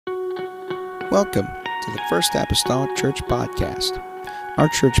Welcome to the First Apostolic Church Podcast. Our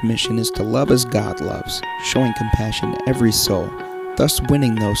church mission is to love as God loves, showing compassion to every soul, thus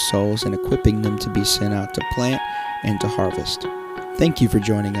winning those souls and equipping them to be sent out to plant and to harvest. Thank you for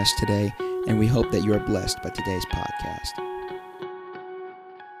joining us today, and we hope that you are blessed by today's podcast.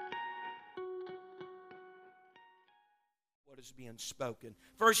 What is being spoken?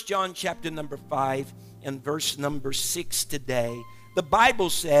 1 John chapter number 5 and verse number 6 today. The Bible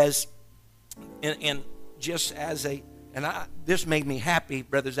says, and just as this made me happy,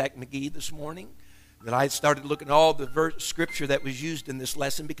 Brother Zach McGee, this morning, that I started looking at all the scripture that was used in this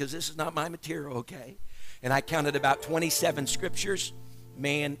lesson, because this is not my material, okay? And I counted about 27 scriptures.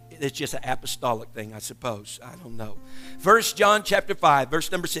 Man, it's just an apostolic thing, I suppose. I don't know. 1 John chapter 5,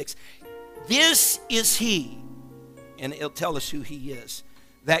 verse number 6. This is he, and it'll tell us who he is,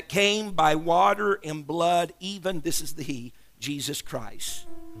 that came by water and blood, even, this is the he, Jesus Christ.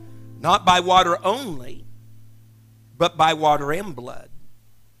 Not by water only, but by water and blood.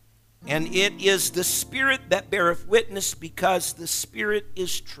 And it is the Spirit that beareth witness, because the Spirit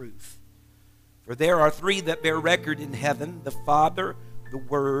is truth. For there are three that bear record in heaven, the Father, the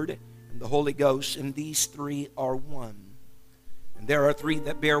Word, and the Holy Ghost, and these three are one. And there are three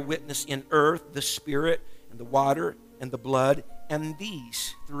that bear witness in earth, the Spirit, and the water, and the blood, and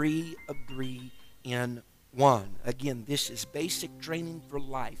these three agree in one. Again, this is basic training for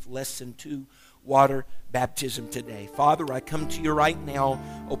life. Lesson 2, water baptism today. Father, I come to you right now.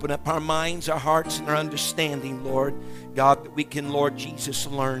 Open up our minds, our hearts, and our understanding, Lord. God, that we can, Lord Jesus,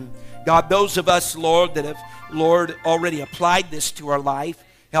 learn. God, those of us, Lord, that have, Lord, already applied this to our life,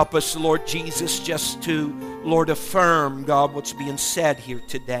 help us, Lord Jesus, just to, Lord, affirm, God, what's being said here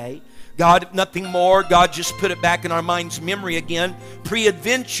today. God, if nothing more, God, just put it back in our mind's memory again.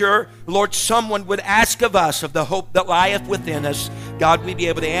 Pre-adventure, Lord, someone would ask of us of the hope that lieth within us. God, we be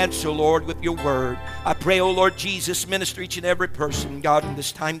able to answer, Lord, with your word. I pray, oh Lord Jesus, minister each and every person, God, in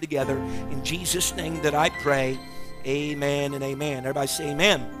this time together. In Jesus' name that I pray, amen and amen. Everybody say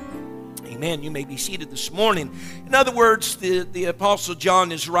amen. Amen. You may be seated this morning. In other words, the Apostle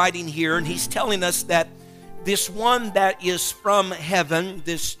John is writing here, and he's telling us that this one that is from heaven,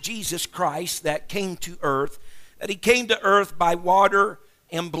 this Jesus Christ that came to earth, that he came to earth by water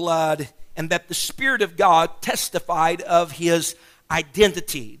and blood, and that the Spirit of God testified of his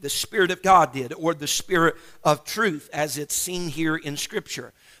identity. The Spirit of God did, or the Spirit of truth, as it's seen here in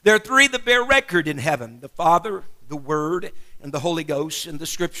Scripture. There are three that bear record in heaven, the Father, the Word, and the Holy Ghost, and the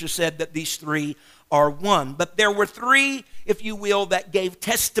Scripture said that these three are one. But there were three, if you will, that gave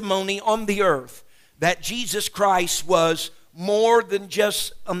testimony on the earth that Jesus Christ was more than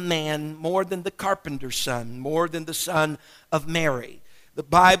just a man, more than the carpenter's son, more than the son of Mary. The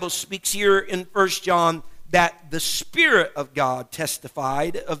Bible speaks here in 1 John that the Spirit of God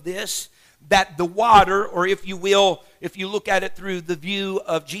testified of this, that the water, or if you will, if you look at it through the view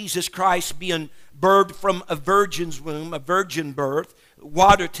of Jesus Christ being birthed from a virgin's womb, a virgin birth,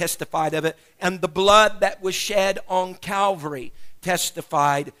 water testified of it, and the blood that was shed on Calvary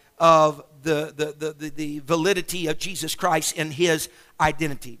testified of the validity of Jesus Christ and his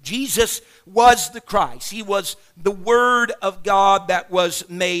identity. Jesus was the Christ. He was the Word of God that was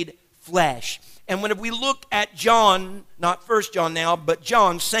made flesh. And when we look at John, not 1 John now, but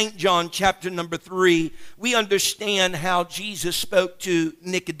John, St. John chapter number 3, we understand how Jesus spoke to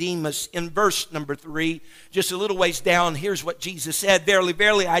Nicodemus in verse number 3. Just a little ways down, here's what Jesus said. Verily,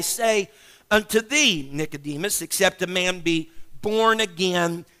 verily, I say unto thee, Nicodemus, except a man be born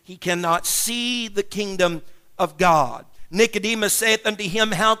again, he cannot see the kingdom of God. Nicodemus saith unto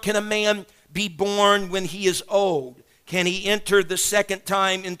him, how can a man be born when he is old? Can he enter the second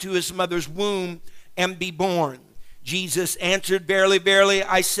time into his mother's womb and be born? Jesus answered, verily, verily,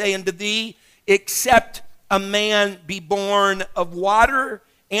 I say unto thee, except a man be born of water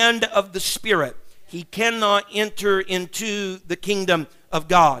and of the Spirit, he cannot enter into the kingdom of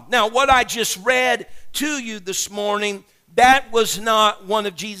God. Now, what I just read to you this morning, that was not one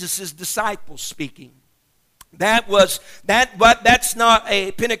of Jesus' disciples speaking. That's not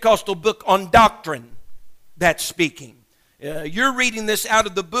a Pentecostal book on doctrine that's speaking. You're reading this out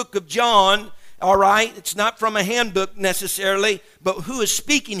of the book of John, all right? It's not from a handbook necessarily, but who is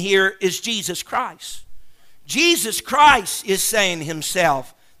speaking here is Jesus Christ. Jesus Christ is saying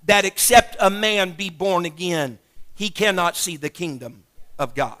himself that except a man be born again, he cannot see the kingdom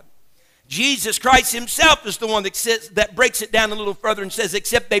of God. Jesus Christ himself is the one that breaks it down a little further and says,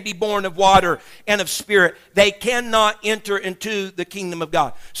 except they be born of water and of Spirit, they cannot enter into the kingdom of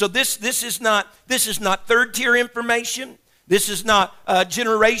God. So this is not third tier information. This is not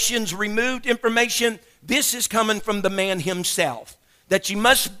generations removed information. This is coming from the man himself, that you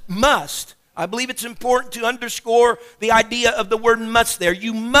must I believe it's important to underscore the idea of the word must there.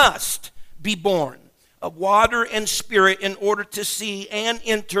 You must be born of water and spirit in order to see and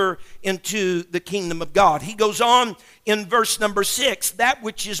enter into the kingdom of God. He goes on in verse number 6, that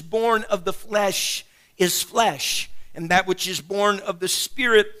which is born of the flesh is flesh, and that which is born of the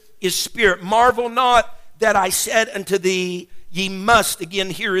spirit is spirit. Marvel not that I said unto thee, ye must.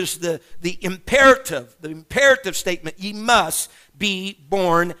 Again, here is the imperative statement. Ye must be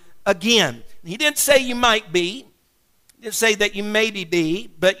born again. He didn't say you might be. He didn't say that you maybe be,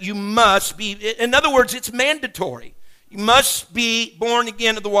 but you must be. In other words, it's mandatory. You must be born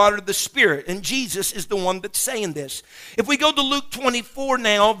again of the water of the Spirit. And Jesus is the one that's saying this. If we go to Luke 24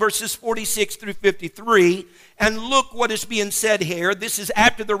 now, verses 46 through 53, and look what is being said here. This is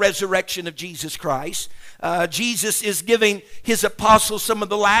after the resurrection of Jesus Christ. Jesus is giving his apostles some of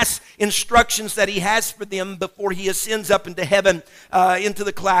the last instructions that he has for them before he ascends up into heaven, into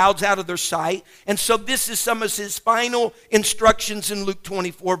the clouds, out of their sight. And so this is some of his final instructions in Luke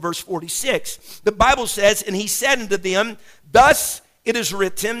 24, verse 46. The Bible says, and he said unto them, thus it is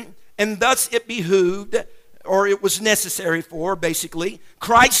written, and thus it behooved, or it was necessary for, basically,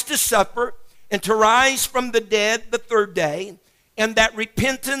 Christ to suffer and to rise from the dead the third day, and that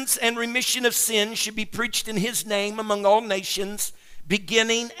repentance and remission of sins should be preached in his name among all nations,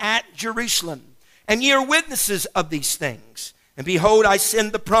 beginning at Jerusalem. And ye are witnesses of these things. And behold, I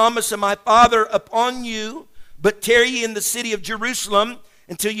send the promise of my Father upon you, but tarry ye in the city of Jerusalem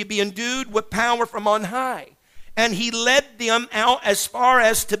until ye be endued with power from on high. And he led them out as far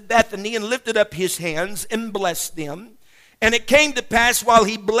as to Bethany, and lifted up his hands and blessed them. And it came to pass, while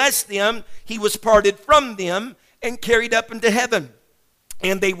he blessed them, he was parted from them and carried up into heaven.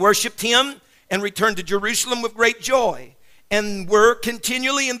 And they worshiped him and returned to Jerusalem with great joy, and were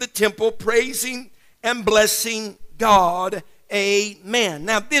continually in the temple praising and blessing God. Amen.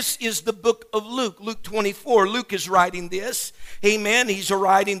 Now this is the book of Luke, Luke 24. Luke is writing this. Amen. He's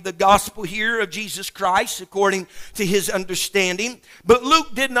writing the gospel here of Jesus Christ according to his understanding. But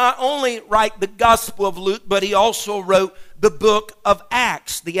Luke did not only write the gospel of Luke, but he also wrote the book of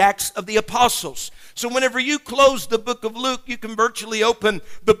Acts, the Acts of the Apostles. So whenever you close the book of Luke, you can virtually open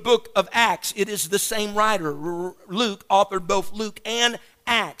the book of Acts. It is the same writer. Luke authored both Luke and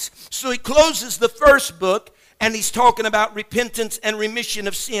Acts. So he closes the first book, and he's talking about repentance and remission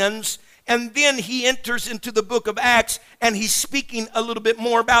of sins. And then he enters into the book of Acts, and he's speaking a little bit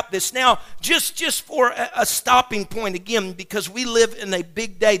more about this. Now, just for a stopping point again, because we live in a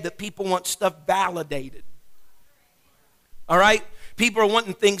big day that people want stuff validated. All right? People are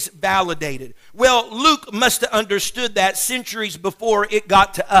wanting things validated. Well, Luke must have understood that centuries before it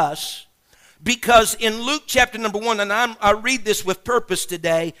got to us. Because in Luke chapter number 1, and I read this with purpose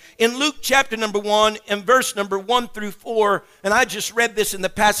today, in Luke chapter number 1 and verse number 1 through 4, and I just read this in the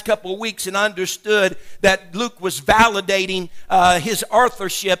past couple of weeks, and I understood that Luke was validating his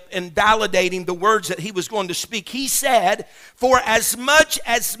authorship and validating the words that he was going to speak. He said, for as much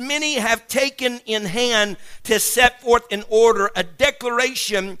as many have taken in hand to set forth in order a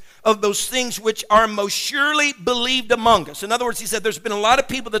declaration of those things which are most surely believed among us. In other words, he said there's been a lot of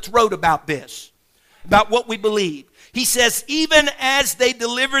people that's wrote about this, about what we believe. He says, even as they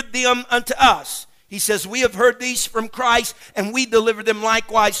delivered them unto us. He says, we have heard these from Christ, and we delivered them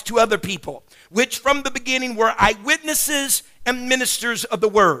likewise to other people, which from the beginning were eyewitnesses and ministers of the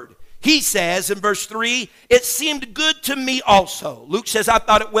word. He says in verse 3, it seemed good to me also. Luke says, I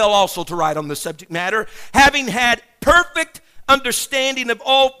thought it well also to write on the subject matter, having had perfect understanding of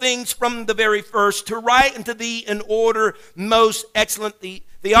all things from the very first, to write unto thee in order most excellent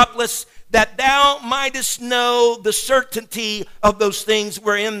Theophilus, that thou mightest know the certainty of those things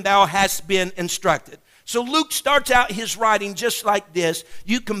wherein thou hast been instructed. So Luke starts out his writing just like this.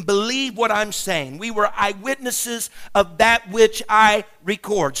 You can believe what I'm saying. We were eyewitnesses of that which I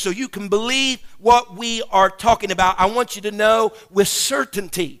record. So you can believe what we are talking about. I want you to know with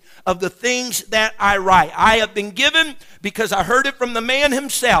certainty of the things that I write. I have been given, because I heard it from the man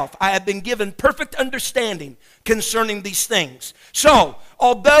himself, I have been given perfect understanding concerning these things. So,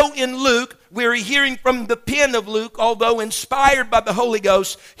 although in Luke, we're hearing from the pen of Luke, although inspired by the Holy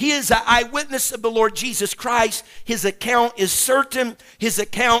Ghost, he is an eyewitness of the Lord Jesus Christ. His account is certain. His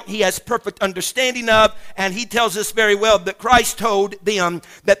account he has perfect understanding of, and he tells us very well that Christ told them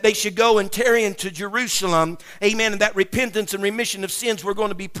that they should go and tarry into Jerusalem, amen, and that repentance and remission of sins were going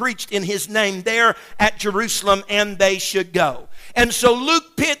to be preached in his name there at Jerusalem, and they should go. And so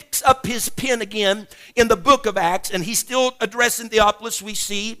Luke picks picks up his pen again in the book of Acts, and he's still addressing Theophilus. We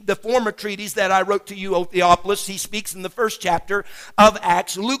see the former treatise that I wrote to you, O Theophilus. He speaks in the first chapter of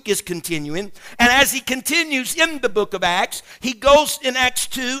Acts. Luke is continuing. And as he continues in the book of Acts, he goes in Acts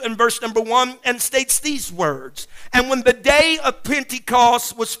 2 and verse number 1 and states these words. And when the day of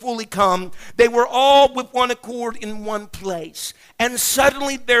Pentecost was fully come, they were all with one accord in one place. And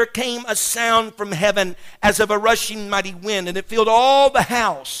suddenly there came a sound from heaven as of a rushing mighty wind, and it filled all the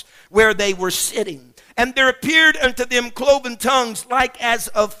house where they were sitting. And there appeared unto them cloven tongues like as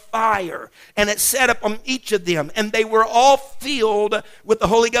of fire, and it sat upon each of them. And they were all filled with the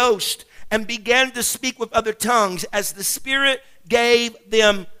Holy Ghost, and began to speak with other tongues as the Spirit gave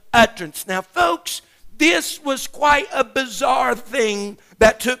them utterance. Now, folks, this was quite a bizarre thing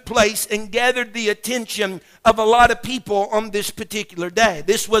that took place and gathered the attention of a lot of people on this particular day.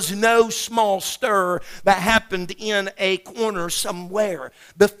 This was no small stir that happened in a corner somewhere.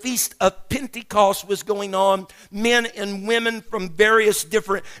 The Feast of Pentecost was going on. Men and women from various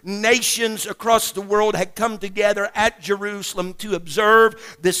different nations across the world had come together at Jerusalem to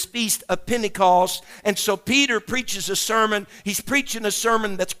observe this Feast of Pentecost. And so Peter preaches a sermon. He's preaching a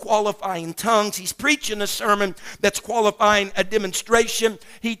sermon that's qualifying tongues. He's preaching a sermon that's qualifying a demonstration.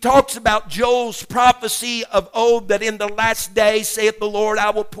 He talks about Joel's prophecy of old, that in the last days, saith the Lord, I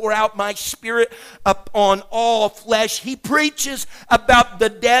will pour out my Spirit upon all flesh. He preaches about the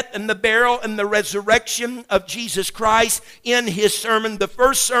death and the burial and the resurrection of Jesus Christ in his sermon, the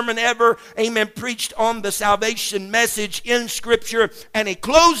first sermon ever, amen, preached on the salvation message in Scripture. And he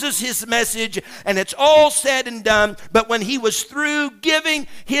closes his message, and it's all said and done. But when he was through giving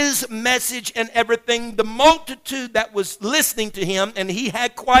his message and everything, the multitude that was listening to him, and he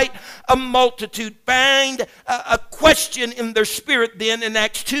had quite a multitude, find a question in their spirit then in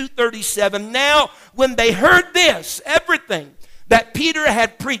Acts 2:37. Now, when they heard this, everything that Peter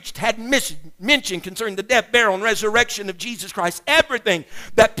had preached, had mentioned concerning the death, burial, and resurrection of Jesus Christ, everything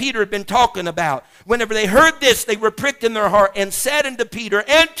that Peter had been talking about, whenever they heard this, they were pricked in their heart and said unto Peter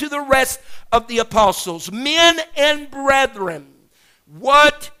and to the rest of the apostles, Men and brethren,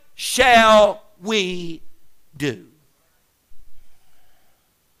 what shall we do?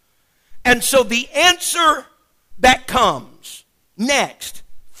 And so the answer that comes next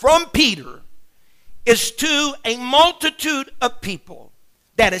from Peter is to a multitude of people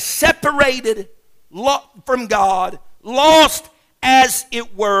that is separated from God, lost as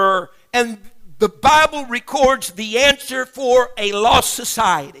it were, and the Bible records the answer for a lost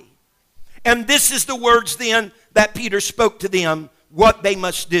society. And this is the words then that Peter spoke to them, what they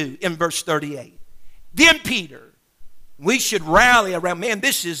must do in verse 38. Then Peter, we should rally around, man,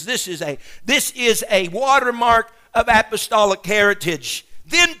 this is a watermark of apostolic heritage.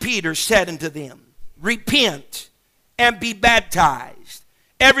 Then Peter said unto them, Repent and be baptized,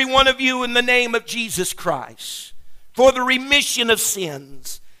 every one of you, in the name of Jesus Christ, for the remission of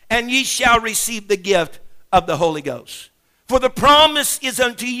sins, and ye shall receive the gift of the Holy Ghost. For the promise is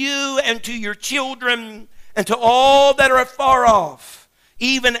unto you and to your children and to all that are far off,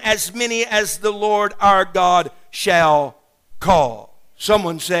 even as many as the Lord our God shall call.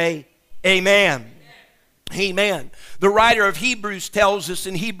 Someone say, Amen. Amen. The writer of Hebrews tells us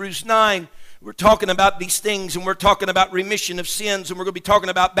in Hebrews 9, we're talking about these things, and we're talking about remission of sins, and we're going to be talking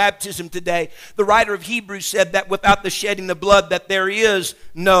about baptism today. The writer of Hebrews said that without the shedding of blood, that there is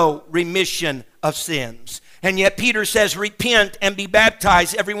no remission of sins. And yet Peter says, Repent and be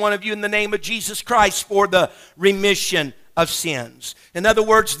baptized, every one of you, in the name of Jesus Christ, for the remission of sins. In other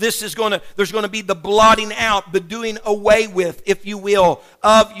words, there's going to be the blotting out, the doing away with, if you will,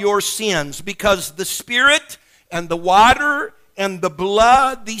 of your sins, because the Spirit and the water and the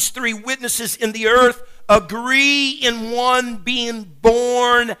blood, these three witnesses in the earth, agree in one being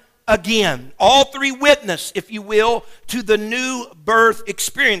born again. All three witness, if you will, to the new birth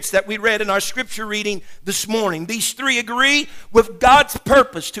experience that we read in our scripture reading this morning. These three agree with God's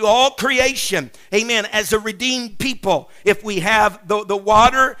purpose to all creation, amen, as a redeemed people. If we have the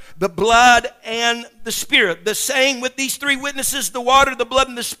water, the blood, and the Spirit. The same with these three witnesses, the water, the blood,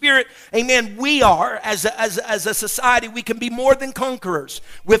 and the Spirit, amen, we are, as a society, we can be more than conquerors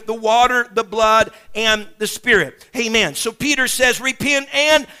with the water, the blood, and the Spirit. Amen. So Peter says, Repent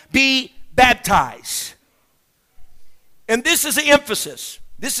and be baptized. And this is an emphasis.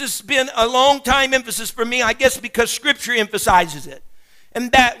 This has been a long time emphasis for me, I guess because Scripture emphasizes it.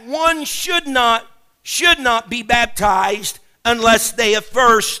 And that one should not be baptized unless they have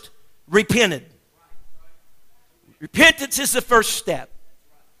first repented. Repentance is the first step.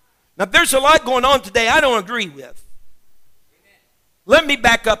 Now, there's a lot going on today I don't agree with. Let me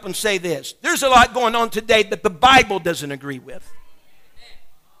back up and say this. There's a lot going on today that the Bible doesn't agree with.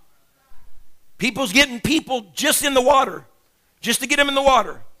 People's getting people just in the water, just to get them in the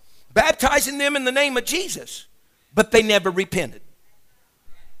water, baptizing them in the name of Jesus, but they never repented.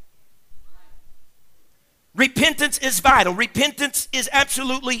 Repentance is vital. Repentance is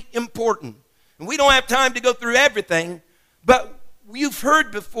absolutely important. And we don't have time to go through everything, but you've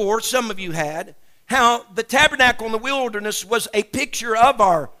heard before, some of you had, how the tabernacle in the wilderness was a picture of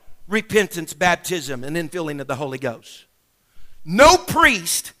our repentance, baptism, and infilling of the Holy Ghost. No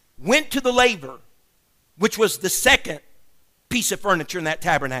priest went to the laver, which was the second piece of furniture in that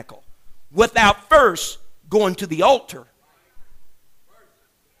tabernacle, without first going to the altar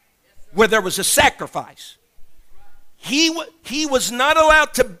where there was a sacrifice. He was not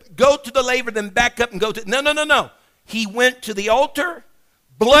allowed to go to the laver, then back up and go to... No. He went to the altar.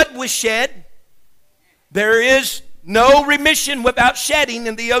 Blood was shed. There is no remission without shedding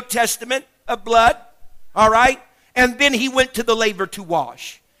in the Old Testament of blood. All right? And then he went to the laver to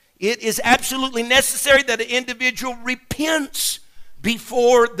wash. It is absolutely necessary that an individual repents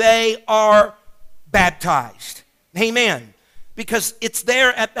before they are baptized. Amen. Because it's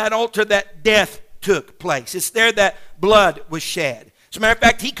there at that altar that death took place. It's there that blood was shed. As a matter of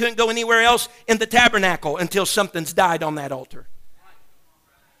fact, he couldn't go anywhere else in the tabernacle until something's died on that altar.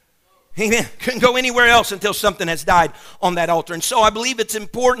 Amen. Couldn't go anywhere else until something has died on that altar. And so I believe it's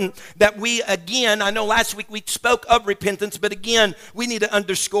important that we, again, I know last week we spoke of repentance, but again, we need to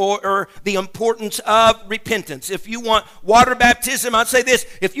underscore the importance of repentance. If you want water baptism, I'll say this,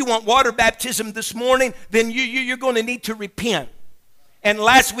 if you want water baptism this morning, then you're going to need to repent. And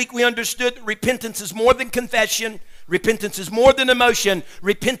last week we understood that repentance is more than confession. Repentance is more than emotion.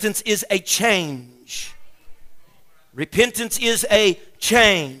 Repentance is a change. Repentance is a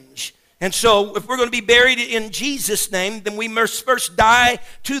change. And so if we're going to be buried in Jesus' name, then we must first die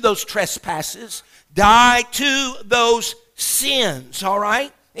to those trespasses, die to those sins, all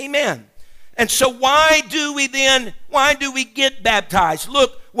right? Amen. And so why do we get baptized?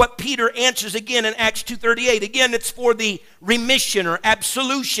 Look what Peter answers again in Acts 2:38. Again, it's for the remission or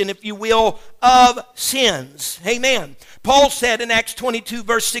absolution, if you will, of sins. Amen. Paul said in Acts 22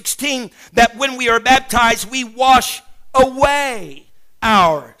 verse 16 that when we are baptized, we wash away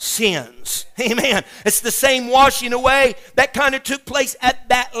our sins. Amen. It's the same washing away that kind of took place at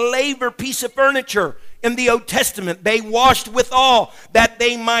that laver piece of furniture in the Old Testament. They washed withal that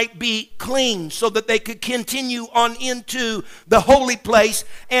they might be clean so that they could continue on into the holy place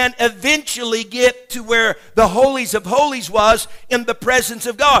and eventually get to where the holies of holies was in the presence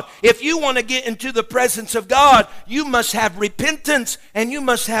of God. If you want to get into the presence of God, you must have repentance and you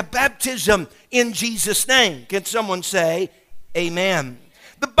must have baptism in Jesus' name. Can someone say amen?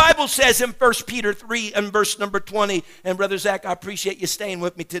 The Bible says in 1 Peter 3 and verse number 20, and Brother Zach, I appreciate you staying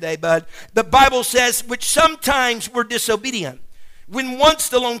with me today, bud. The Bible says, which sometimes were disobedient, when once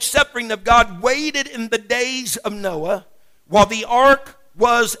the long suffering of God waited in the days of Noah, while the ark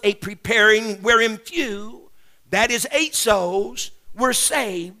was a preparing, wherein few, that is 8 souls, were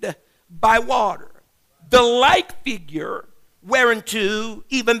saved by water. The like figure whereunto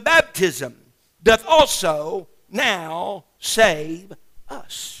even baptism doth also now save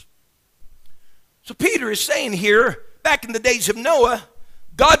us. So Peter is saying here, back in the days of Noah,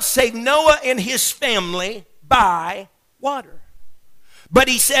 God saved Noah and his family by water. But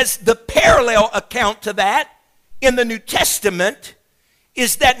he says the parallel account to that in the New Testament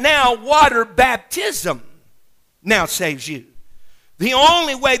is that now water baptism now saves you. The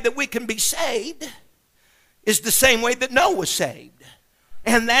only way that we can be saved is the same way that Noah was saved,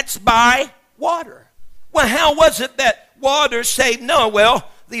 and that's by water. Well, how was it that water saved Noah? Well,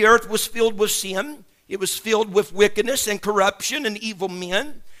 the earth was filled with sin. It was filled with wickedness and corruption and evil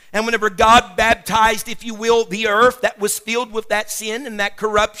men. And whenever God baptized, if you will, the earth that was filled with that sin and that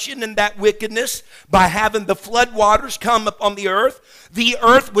corruption and that wickedness by having the flood waters come upon the earth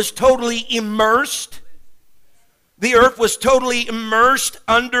was totally immersed. The earth was totally immersed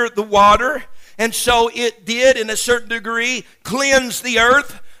under the water. And so it did, in a certain degree, cleanse the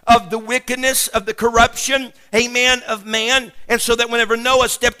earth of the wickedness, of the corruption, amen, of man. And so that whenever Noah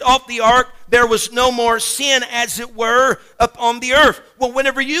stepped off the ark, there was no more sin, as it were, upon the earth. Well,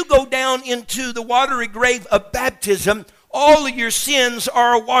 whenever you go down into the watery grave of baptism, all of your sins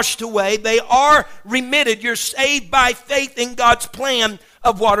are washed away. They are remitted. You're saved by faith in God's plan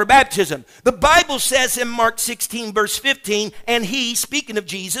of water baptism. The Bible says in Mark 16 verse 15, and he, speaking of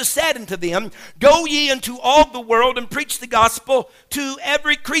Jesus, said unto them, go ye into all the world and preach the gospel to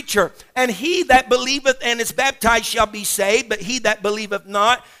every creature. And he that believeth and is baptized shall be saved, but he that believeth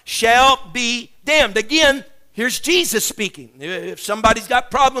not shall be damned. Again, Here's Jesus speaking. If somebody's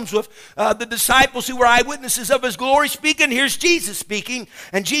got problems with the disciples who were eyewitnesses of his glory speaking, here's Jesus speaking.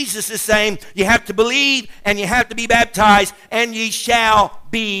 And Jesus is saying, you have to believe and you have to be baptized and ye shall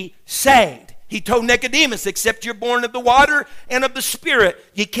be saved. He told Nicodemus, except you're born of the water and of the Spirit,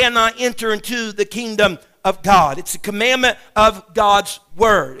 you cannot enter into the kingdom of God. It's a commandment of God's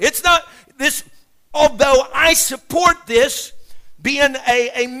word. It's not this, although I support this, being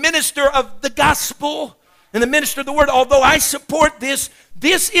a minister of the gospel, and the minister of the word, although I support this,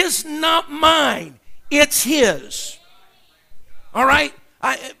 this is not mine. It's his. All right?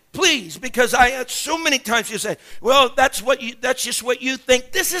 Please, because so many times you say, well, that's just what you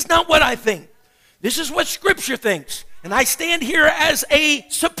think. This is not what I think. This is what Scripture thinks. And I stand here as a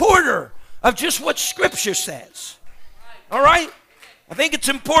supporter of just what Scripture says. All right? I think it's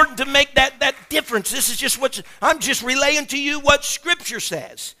important to make that difference. This is just I'm just relaying to you what Scripture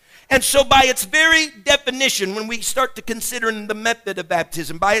says. And so by its very definition, when we start to consider the method of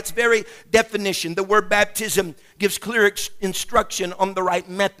baptism, by its very definition, the word baptism gives clear instruction on the right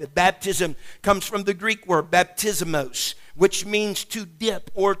method. Baptism comes from the Greek word baptismos, which means to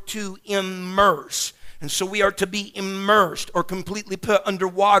dip or to immerse. And so we are to be immersed or completely put under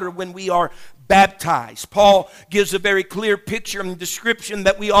water when we are baptized. Paul gives a very clear picture and description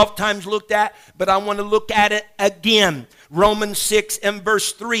that we oftentimes looked at, but I want to look at it again. Romans 6 and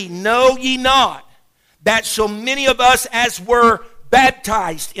verse 3. Know ye not that so many of us as were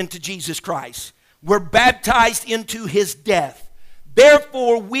baptized into Jesus Christ, were baptized into his death.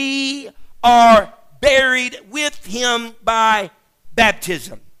 Therefore we are buried with him by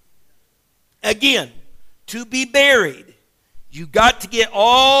baptism. Again, to be buried, you got to get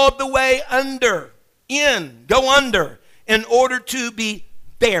all the way go under in order to be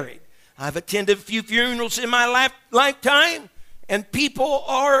buried. I've attended a few funerals in my lifetime, and people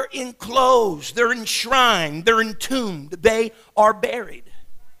are enclosed, they're enshrined, they're entombed, they are buried.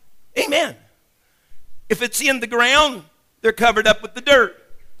 Amen. If it's in the ground, they're covered up with the dirt.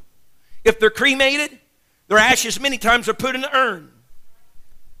 If they're cremated, their ashes many times are put in the urn.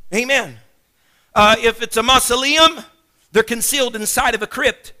 Amen. If it's a mausoleum, they're concealed inside of a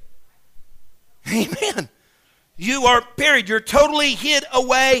crypt. Amen. You are buried. You're totally hid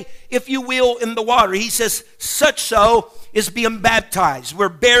away, if you will, in the water. He says, such so is being baptized. We're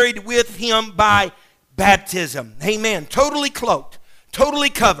buried with him by baptism. Amen. Totally cloaked, totally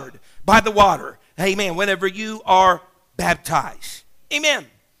covered by the water. Amen. Whenever you are baptized. Amen.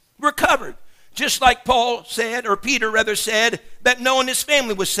 We're covered. Just like Paul said, or Peter rather said, that Noah and his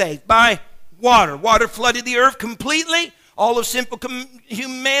family was saved by water. Water flooded the earth completely. All of sinful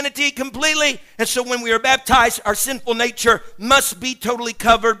humanity completely. And so when we are baptized, our sinful nature must be totally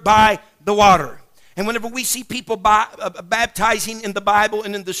covered by the water. And whenever we see people baptizing in the Bible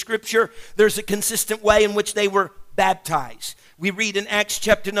and in the Scripture, there's a consistent way in which they were baptized. We read in Acts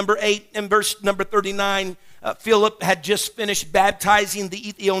chapter number 8 and verse number 39, Philip had just finished baptizing the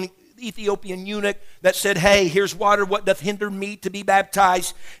Ethiopian eunuch that said, hey, here's water, what doth hinder me to be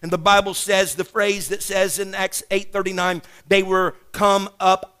baptized? And the Bible says, the phrase that says in Acts 8:39, they were come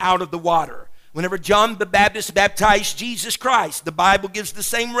up out of the water. Whenever John the Baptist baptized Jesus Christ, the Bible gives the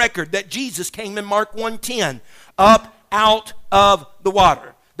same record that Jesus came in Mark 1:10, up out of the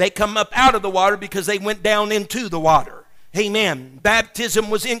water. They come up out of the water because they went down into the water. Amen.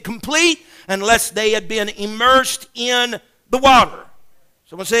 Baptism was incomplete unless they had been immersed in the water.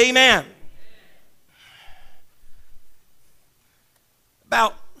 Someone say amen.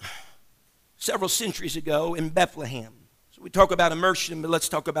 About several centuries ago in Bethlehem. So we talk about immersion, but let's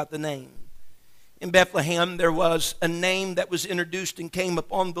talk about the name. In Bethlehem, there was a name that was introduced and came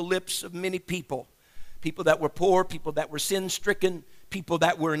upon the lips of many people. People that were poor, people that were sin-stricken, people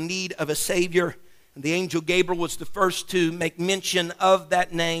that were in need of a Savior. And the angel Gabriel was the first to make mention of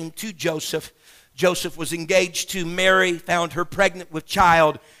that name to Joseph. Joseph was engaged to Mary, found her pregnant with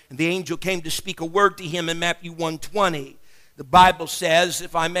child, and the angel came to speak a word to him in Matthew 1:20. The Bible says,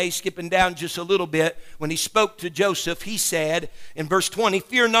 if I may, skipping down just a little bit, when he spoke to Joseph, he said in verse 20,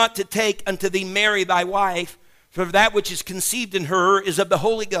 fear not to take unto thee Mary thy wife, for that which is conceived in her is of the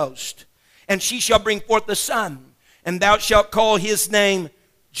Holy Ghost. And she shall bring forth a son, and thou shalt call his name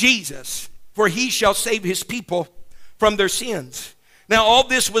Jesus, for he shall save his people from their sins. Now all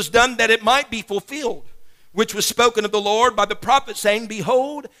this was done that it might be fulfilled, which was spoken of the Lord by the prophet, saying,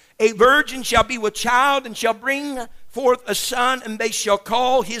 behold, a virgin shall be with child, and shall bring forth a son, and they shall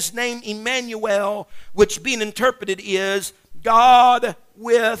call his name Emmanuel, which being interpreted is God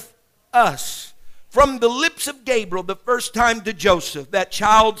with us. From the lips of Gabriel, the first time to Joseph, that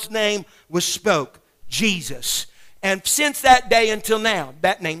child's name was spoke, Jesus. And since that day until now,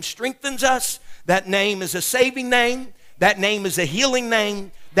 that name strengthens us, That name is a saving name. That name is a healing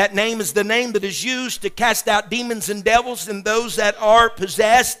name. That name is the name that is used to cast out demons and devils and those that are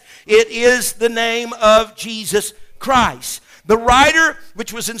possessed. It is the name of Jesus Christ. The writer,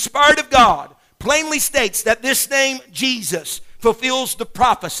 which was inspired of God, plainly states that this name, Jesus, fulfills the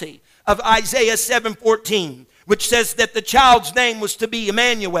prophecy of Isaiah 7:14, which says that the child's name was to be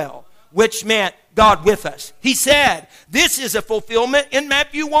Emmanuel, which meant God with us. He said, this is a fulfillment in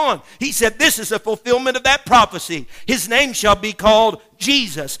Matthew 1. He said, this is a fulfillment of that prophecy. His name shall be called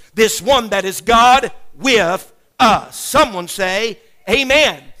Jesus, this one that is God with us. Someone say,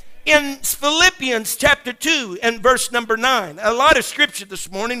 amen. In Philippians chapter 2 and verse number 9, a lot of scripture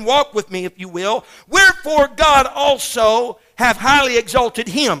this morning. Walk with me if you will. Wherefore God also hath highly exalted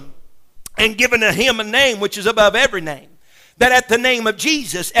him and given to him a name which is above every name, that at the name of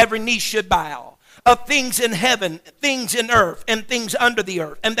Jesus every knee should bow, of things in heaven, things in earth, and things under the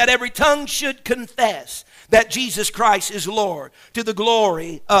earth, and that every tongue should confess that Jesus Christ is Lord, to the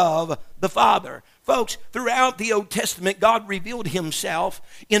glory of the Father. Folks, throughout the Old Testament, God revealed himself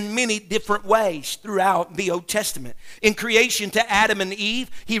in many different ways throughout the Old Testament. In creation to Adam and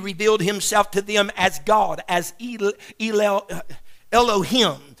Eve, he revealed himself to them as God, as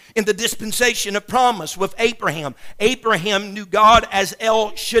Elohim. In the dispensation of promise with Abraham, Abraham knew God as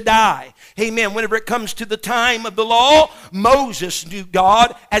El Shaddai. Amen. Whenever it comes to the time of the law, Moses knew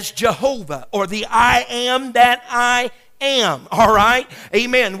God as Jehovah, or the I am that I am. All right.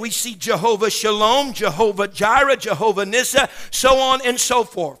 Amen. We see Jehovah Shalom, Jehovah Jireh, Jehovah Nissa, so on and so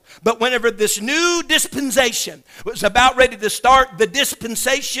forth. But whenever this new dispensation was about ready to start, the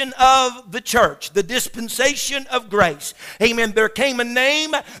dispensation of the church, the dispensation of grace, amen, there came a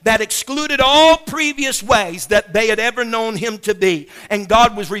name that excluded all previous ways that they had ever known him to be. And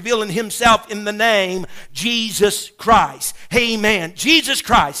God was revealing himself in the name Jesus Christ. Amen. Jesus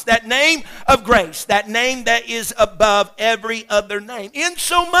Christ, that name of grace, that name that is above every other name. In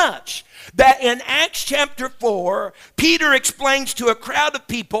so much that in Acts chapter 4, Peter explains to a crowd of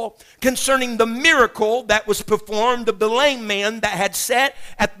people concerning the miracle that was performed of the lame man that had sat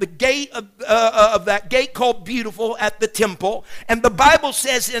at the gate of that gate called Beautiful at the temple. And the Bible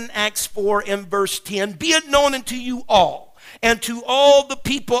says in Acts 4 and verse 10, be it known unto you all and to all the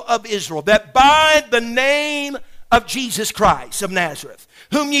people of Israel that by the name of Jesus Christ of Nazareth,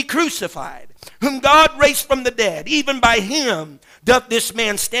 whom ye crucified, whom God raised from the dead, even by him doth this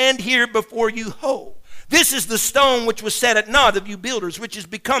man stand here before you whole. This is the stone which was set at naught of you builders, which is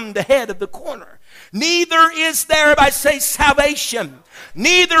become the head of the corner. Neither is there, I say, salvation.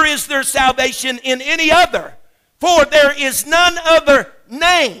 Neither is there salvation in any other. For there is none other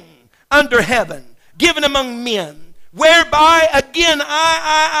name under heaven given among men, whereby, again,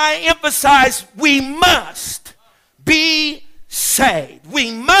 I emphasize, we must be saved. We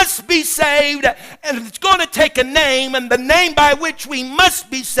must be saved, and it's going to take a name, and the name by which we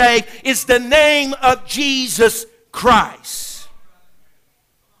must be saved is the name of Jesus Christ.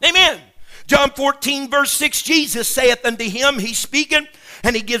 Amen. John 14 verse 6, Jesus saith unto him, he's speaking,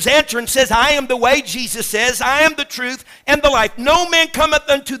 and he gives answer and says, I am the way, Jesus says, I am the truth and the life. No man cometh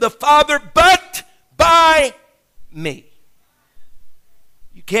unto the Father but by me.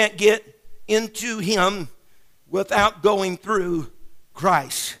 You can't get into him without going through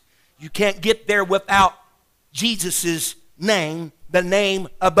Christ. You can't get there without Jesus' name, the name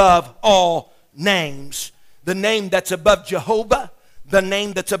above all names. The name that's above Jehovah, the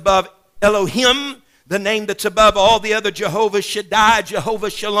name that's above Elohim, the name that's above all the other Jehovah Shaddai, Jehovah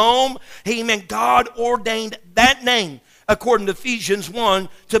Shalom. Amen. God ordained that name, according to Ephesians 1,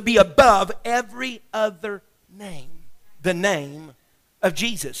 to be above every other name. The name of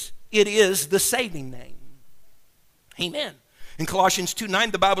Jesus. It is the saving name. Amen. In Colossians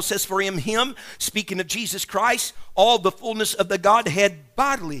 2:9, the Bible says, for in him, speaking of Jesus Christ, all the fullness of the Godhead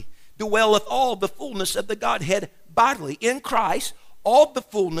bodily dwelleth, all the fullness of the Godhead bodily. In Christ, all the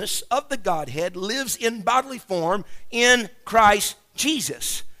fullness of the Godhead lives in bodily form in Christ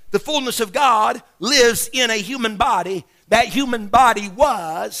Jesus. The fullness of God lives in a human body. That human body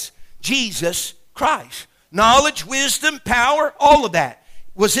was Jesus Christ. Knowledge, wisdom, power, all of that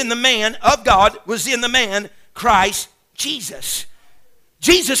was in the man of God, was in the man Christ Jesus.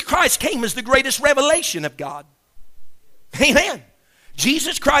 Jesus Christ came as the greatest revelation of God. Amen.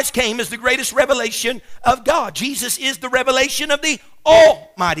 Jesus Christ came as the greatest revelation of God. Jesus is the revelation of the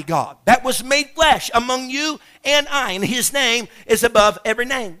Almighty God that was made flesh among you and I, and his name is above every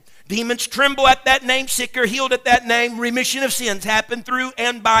name. Demons tremble at that name. Sick are healed at that name. Remission of sins happen through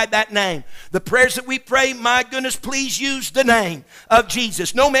and by that name. The prayers that we pray, my goodness, please use the name of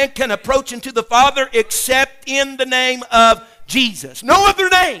Jesus. No man can approach unto the Father except in the name of Jesus. No other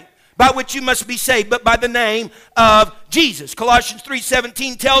name by which you must be saved, but by the name of Jesus. Colossians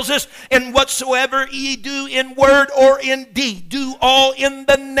 3:17 tells us, and whatsoever ye do in word or in deed, do all in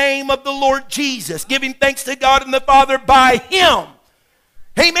the name of the Lord Jesus, giving thanks to God and the Father by him.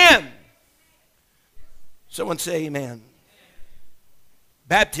 Amen. Someone say amen.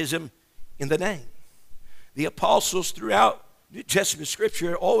 Baptism in the name. The apostles throughout New Testament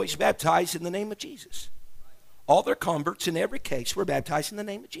Scripture are always baptized in the name of Jesus. All their converts in every case were baptized in the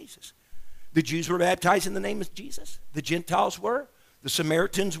name of Jesus. The Jews were baptized in the name of Jesus. The Gentiles were. The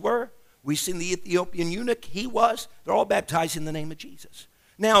Samaritans were. We've seen the Ethiopian eunuch. He was. They're all baptized in the name of Jesus.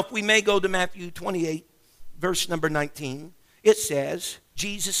 Now, if we may go to Matthew 28, verse number 19, it says,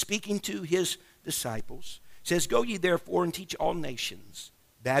 Jesus speaking to his disciples, says, Go ye therefore and teach all nations,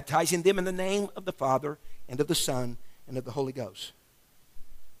 baptizing them in the name of the Father and of the Son and of the Holy Ghost.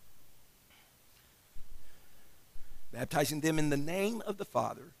 Baptizing them in the name of the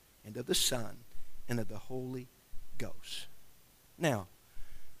Father and of the Son and of the Holy Ghost. Now,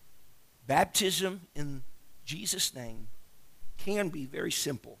 baptism in Jesus' name can be very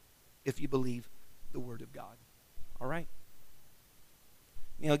simple if you believe the Word of God. All right?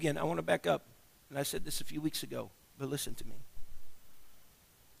 Now, again, I want to back up, and I said this a few weeks ago, but listen to me.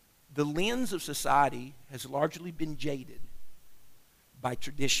 The lens of society has largely been jaded by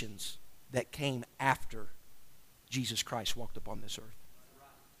traditions that came after Jesus Christ walked upon this earth.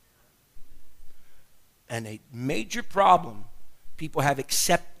 And a major problem people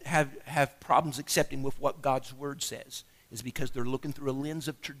have problems accepting with what God's Word says is because they're looking through a lens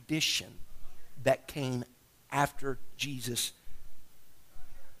of tradition that came after Jesus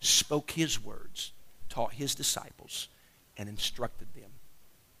spoke his words, taught his disciples, and instructed them.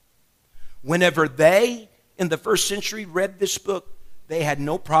 Whenever they, in the first century, read this book, they had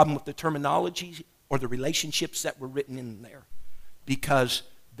no problem with the terminology or the relationships that were written in there because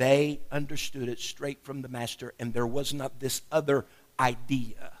they understood it straight from the Master, and there was not this other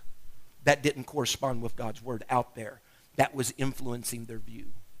idea that didn't correspond with God's Word out there that was influencing their view.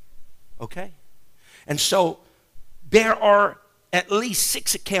 Okay? And so there are at least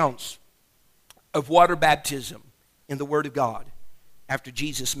 6 accounts of water baptism in the Word of God after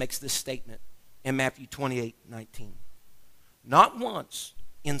Jesus makes this statement in Matthew 28:19. Not once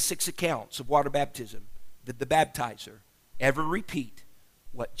in 6 accounts of water baptism did the baptizer ever repeat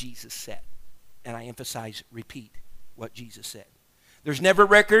what Jesus said. And I emphasize repeat what Jesus said. There's never a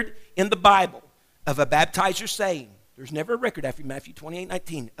record in the Bible of a baptizer saying, there's never a record after Matthew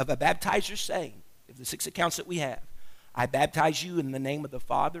 28:19 of a baptizer saying, of the 6 accounts that we have, I baptize you in the name of the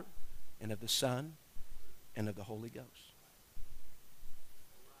Father and of the Son and of the Holy Ghost.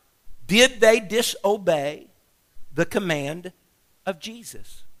 Did they disobey the command of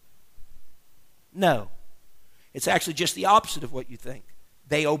Jesus? No. It's actually just the opposite of what you think.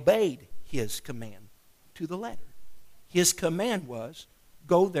 They obeyed his command to the letter. His command was,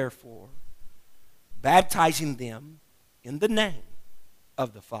 go therefore, baptizing them in the name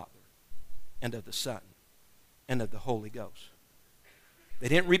of the Father and of the Son and of the Holy Ghost. They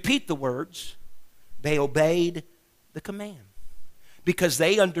didn't repeat the words. They obeyed the command because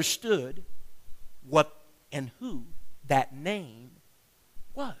they understood what and who that name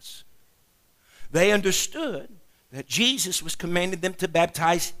was. They understood that Jesus was commanding them to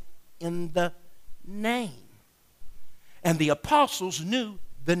baptize in the name. And the apostles knew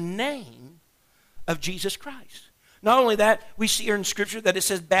the name of Jesus Christ. Not only that, we see here in Scripture that it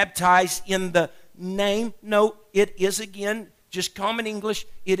says baptize in the name. No, it is again, just common English,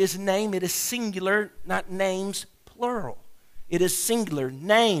 it is name, it is singular, not names, plural. It is singular,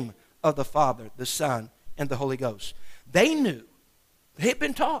 name of the Father, the Son, and the Holy Ghost. They knew, they had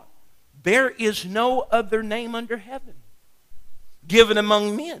been taught, there is no other name under heaven given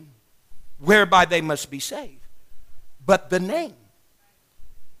among men whereby they must be saved but the name,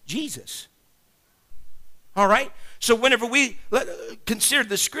 Jesus. All right? So whenever we consider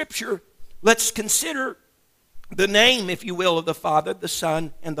the Scripture, let's consider the name, if you will, of the Father, the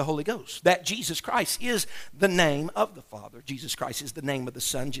Son, and the Holy Ghost. That Jesus Christ is the name of the Father. Jesus Christ is the name of the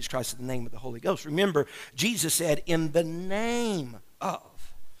Son. Jesus Christ is the name of the Holy Ghost. Remember, Jesus said, in the name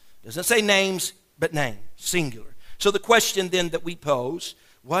of. Doesn't say names, but name, singular. So the question then that we pose,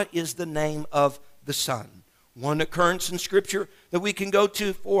 what is the name of the Son? One occurrence in Scripture that we can go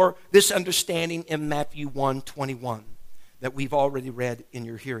to for this understanding in Matthew 1:21 that we've already read in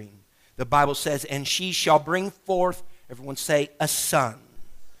your hearing. The Bible says, and she shall bring forth, everyone say, a son,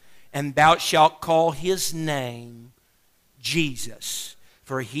 and thou shalt call his name Jesus,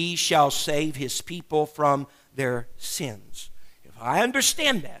 for he shall save his people from their sins. If I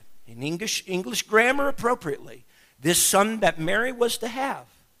understand that in English grammar appropriately, this son that Mary was to have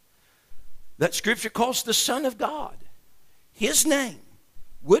that Scripture calls the Son of God, his name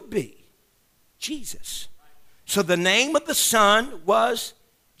would be Jesus. So the name of the Son was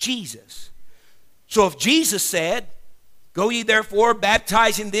Jesus. So if Jesus said, "Go ye therefore,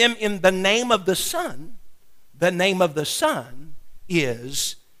 baptizing them in the name of the Son," the name of the Son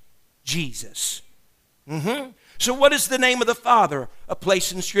is Jesus. So what is the name of the Father? A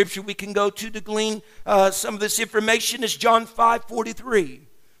place in Scripture we can go to glean some of this information is John 5:43.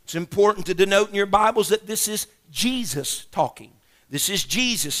 It's important to denote in your Bibles that this is Jesus talking. This is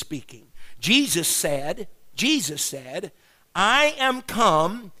Jesus speaking. Jesus said, "I am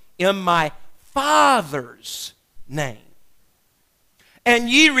come in my Father's name. And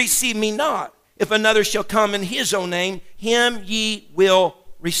ye receive me not. If another shall come in his own name, him ye will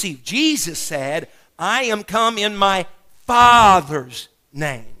receive." Jesus said, "I am come in my Father's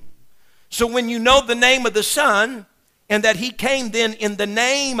name." So when you know the name of the Son, and that he came then in the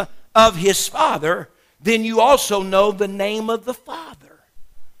name of his Father, then you also know the name of the Father.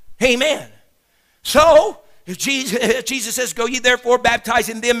 Amen. So, if Jesus says, "Go ye therefore,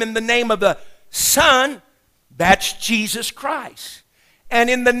 baptizing them in the name of the Son," that's Jesus Christ. And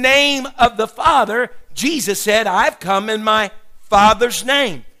in the name of the Father, Jesus said, "I've come in my Father's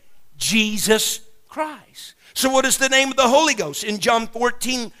name," Jesus Christ. So what is the name of the Holy Ghost? In John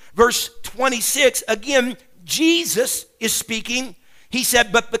 14, verse 26, again, Jesus is speaking. He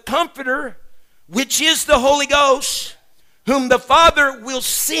said, "But the Comforter, which is the Holy Ghost, whom the Father will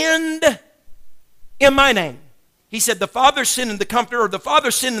send in my name." He said, the Father sending the Comforter, or the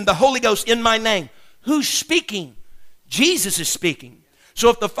Father sending the Holy Ghost in my name. Who's speaking? Jesus is speaking. So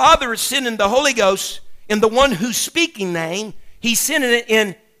if the Father is sending the Holy Ghost in the one who's speaking name, he's sending it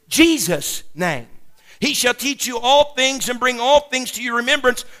in Jesus' name. "He shall teach you all things and bring all things to your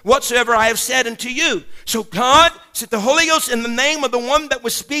remembrance whatsoever I have said unto you." So God sent the Holy Ghost in the name of the one that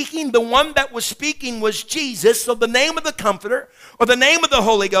was speaking. The one that was speaking was Jesus. So the name of the Comforter, or the name of the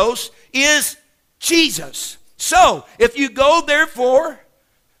Holy Ghost, is Jesus. So if you go therefore,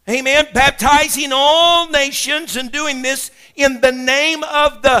 amen, baptizing all nations and doing this in the name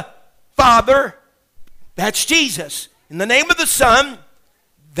of the Father, that's Jesus. In the name of the Son,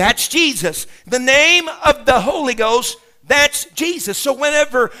 that's Jesus. The name of the Holy Ghost, that's Jesus. So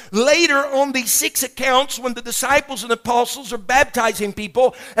whenever later on these 6 accounts, when the disciples and apostles are baptizing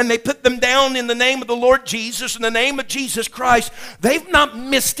people and they put them down in the name of the Lord Jesus, in the name of Jesus Christ, they've not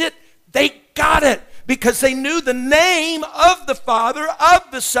missed it. They got it. Because they knew the name of the Father,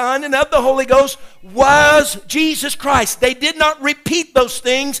 of the Son, and of the Holy Ghost was Jesus Christ. They did not repeat those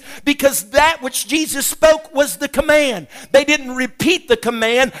things because that which Jesus spoke was the command. They didn't repeat the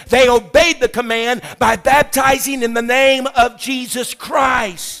command. They obeyed the command by baptizing in the name of Jesus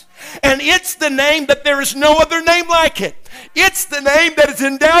Christ. And it's the name that there is no other name like it. It's the name that is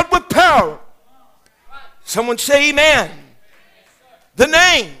endowed with power. Someone say amen. The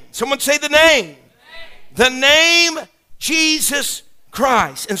name. Someone say the name. The name Jesus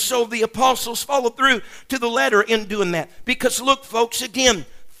Christ. And so the apostles followed through to the letter in doing that. Because look, folks, again,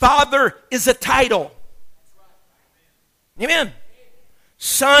 Father is a title. Amen.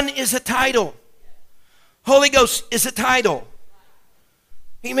 Son is a title. Holy Ghost is a title.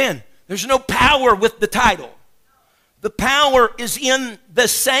 Amen. There's no power with the title. The power is in the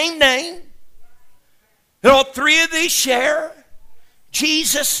same name that all three of these share,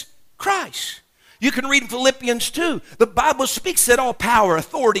 Jesus Christ. You can read in Philippians 2. The Bible speaks that all power,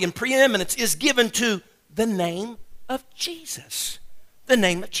 authority, and preeminence is given to the name of Jesus. The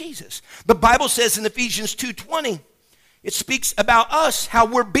name of Jesus. The Bible says in Ephesians 2:20, it speaks about us, how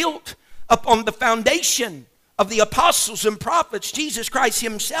we're built upon the foundation of the apostles and prophets, Jesus Christ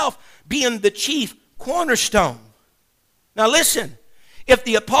himself being the chief cornerstone. Now listen, if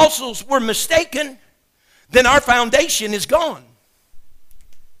the apostles were mistaken, then our foundation is gone.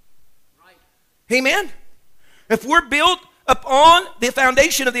 Amen? If we're built upon the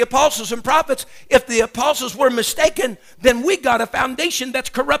foundation of the apostles and prophets, if the apostles were mistaken, then we got a foundation that's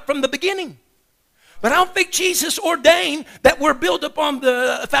corrupt from the beginning. But I don't think Jesus ordained that we're built upon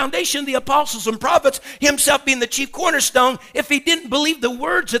the foundation of the apostles and prophets, himself being the chief cornerstone, if he didn't believe the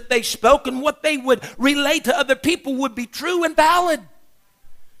words that they spoke and what they would relay to other people would be true and valid.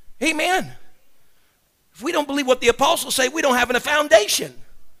 Amen. If we don't believe what the apostles say, we don't have a foundation.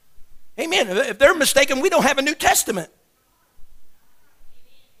 Amen. If they're mistaken, we don't have a New Testament.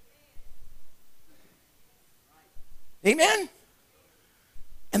 Amen.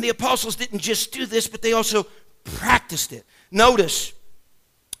 And the apostles didn't just do this, but they also practiced it. Notice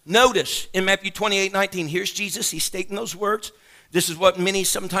in Matthew 28:19, here's Jesus. He's stating those words. This is what many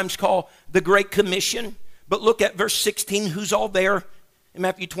sometimes call the Great Commission. But look at verse 16, who's all there? In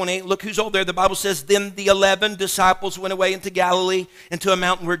Matthew 28, look who's all there. The Bible says, then the 11 disciples went away into Galilee, into a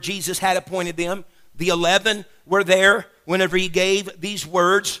mountain where Jesus had appointed them. The 11 were there whenever he gave these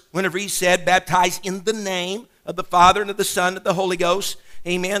words, whenever he said, baptize in the name of the Father and of the Son and of the Holy Ghost.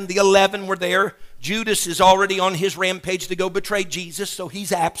 Amen. The 11 were there. Judas is already on his rampage to go betray Jesus, so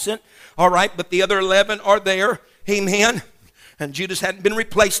he's absent. All right, but the other 11 are there. Amen. And Judas hadn't been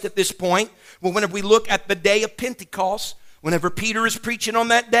replaced at this point. Well, whenever we look at the day of Pentecost, whenever Peter is preaching on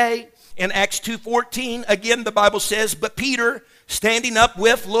that day, in Acts 2:14, again the Bible says, but Peter standing up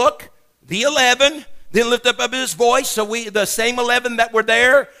with, look, the 11, then lift up his voice. So the same 11 that were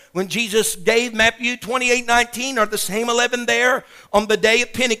there when Jesus gave Matthew 28:19 are the same 11 there on the day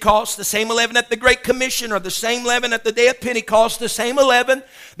of Pentecost. The same 11 at the Great Commission are the same 11 at the day of Pentecost. The same 11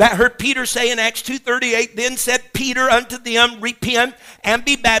 that heard Peter say in Acts 2:38, then said Peter unto them, repent and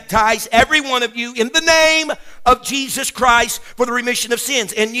be baptized, every one of you, in the name of Jesus Christ for the remission of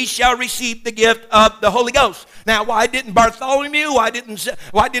sins, and ye shall receive the gift of the Holy Ghost. Now, why didn't Bartholomew, why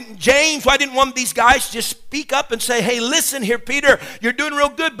didn't James, why didn't one of these guys just speak up and say, hey, listen here, Peter, you're doing real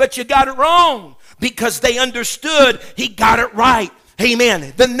good, but you got it wrong? Because they understood he got it right.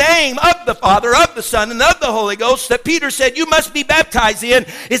 Amen. The name of the Father, of the Son, and of the Holy Ghost that Peter said you must be baptized in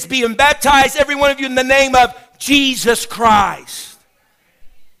is being baptized, every one of you, in the name of Jesus Christ.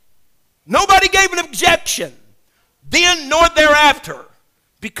 Nobody gave an objection then nor thereafter,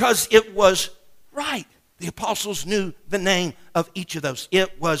 because it was right. The apostles knew the name of each of those.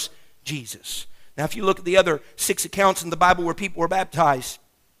 It was Jesus. Now, if you look at the other 6 accounts in the Bible where people were baptized,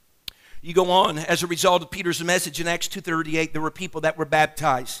 you go on, as a result of Peter's message in Acts 2:38, there were people that were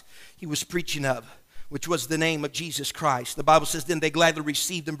baptized he was preaching of, which was the name of Jesus Christ. The Bible says, then they gladly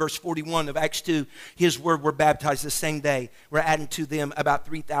received, in verse 41 of Acts 2, his word, were baptized the same day. We're adding to them about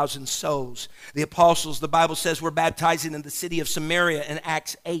 3,000 souls. The apostles, the Bible says, were baptizing in the city of Samaria in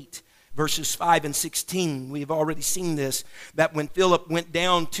Acts 8. Verses 5 and 16, we've already seen this, that when Philip went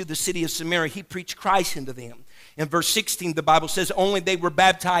down to the city of Samaria, he preached Christ into them. In verse 16, the Bible says, only they were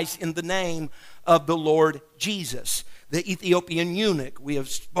baptized in the name of the Lord Jesus. The Ethiopian eunuch, we have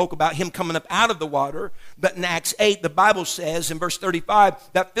spoke about him coming up out of the water, but in Acts 8, the Bible says in verse 35,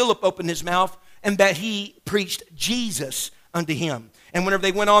 that Philip opened his mouth and that he preached Jesus unto him. And whenever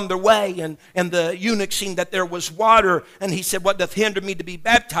they went on their way, and the eunuch seen that there was water, and he said, what doth hinder me to be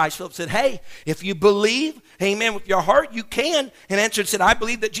baptized? Philip said, hey, if you believe, amen, with your heart, you can. And answered and said, I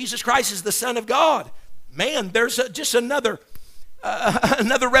believe that Jesus Christ is the Son of God. Man, there's just another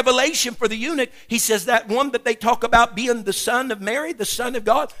revelation for the eunuch. He says that one that they talk about being the Son of Mary, the Son of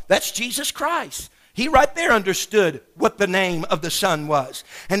God, that's Jesus Christ. He right there understood what the name of the Son was.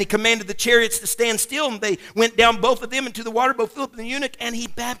 And he commanded the chariots to stand still, and they went down, both of them, into the water, both Philip and the eunuch, and he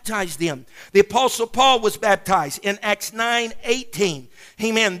baptized them. The apostle Paul was baptized in Acts 9:18.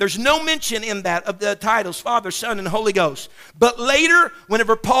 Amen. There's no mention in that of the titles Father, Son, and Holy Ghost. But later,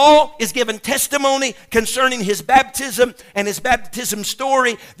 whenever Paul is given testimony concerning his baptism and his baptism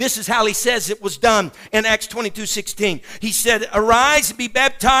story, this is how he says it was done in Acts 22:16. He said, arise and be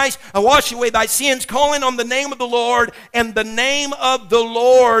baptized, and wash away thy sins, calling on the name of the Lord, and the name of the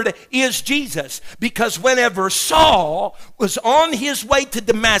Lord is Jesus. Because whenever Saul was on his way to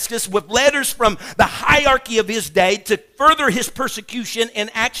Damascus with letters from the hierarchy of his day to further his persecution in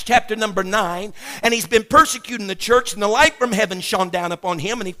Acts chapter number 9, and he's been persecuting the church, and the light from heaven shone down upon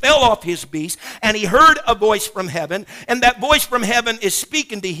him, and he fell off his beast, and he heard a voice from heaven, and that voice from heaven is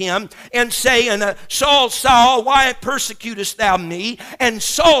speaking to him and saying, Saul, Saul, why persecutest thou me? And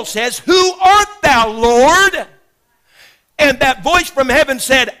Saul says, who art thou, Lord? And that voice from heaven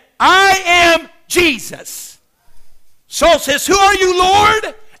said, I am Jesus. Saul says, who are you,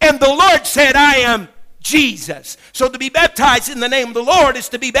 Lord? And the Lord said, I am Jesus. So to be baptized in the name of the Lord is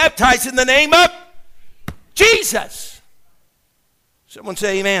to be baptized in the name of Jesus. Someone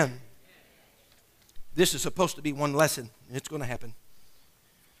say amen. This is supposed to be one lesson, and it's going to happen.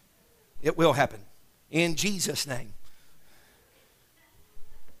 It will happen. In Jesus' name.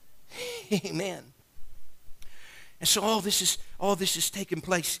 Amen. And so all this is taking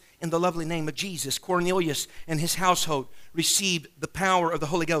place in the lovely name of Jesus. Cornelius and his household received the power of the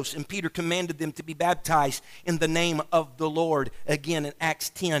Holy Ghost, and Peter commanded them to be baptized in the name of the Lord. Again in Acts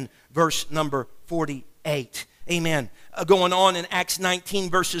 10, verse number 48. Amen. Going on in Acts 19,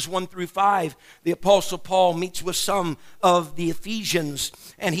 verses 1 through 5, the Apostle Paul meets with some of the Ephesians,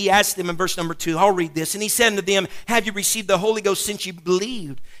 and he asked them in verse number 2, I'll read this, and he said unto them, have you received the Holy Ghost since you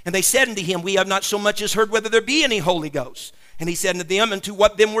believed? And they said unto him, we have not so much as heard whether there be any Holy Ghost. And he said unto them, unto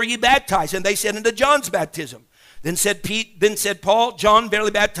what then were ye baptized? And they said, unto John's baptism. Then said Paul, John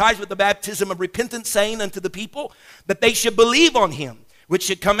verily baptized with the baptism of repentance, saying unto the people that they should believe on him which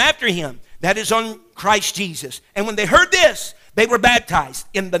should come after him, that is on Christ Jesus. And when they heard this, they were baptized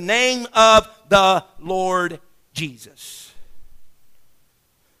in the name of the Lord Jesus.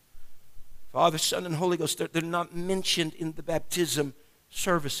 Father, Son, and Holy Ghost, they're not mentioned in the baptism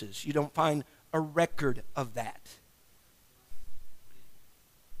services. You don't find a record of that.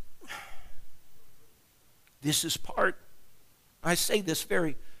 This is part, I say this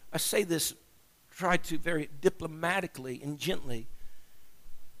try to very diplomatically and gently.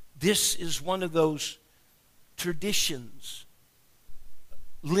 This is one of those traditions,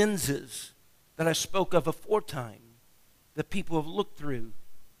 lenses that I spoke of aforetime that people have looked through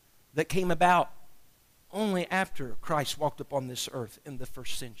that came about only after Christ walked upon this earth in the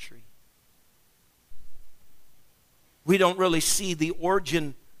first century. We don't really see the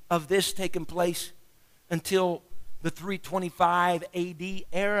origin of this taking place until the 325 AD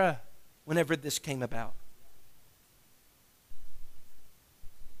era, whenever this came about.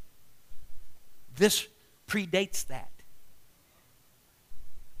 This predates that.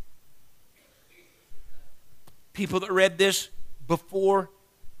 People that read this before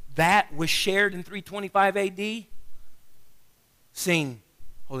that was shared in 325 AD, sing,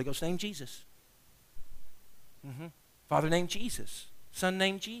 Holy Ghost named Jesus. Father named Jesus. Son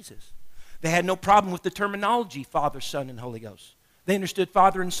named Jesus. They had no problem with the terminology Father, Son, and Holy Ghost. They understood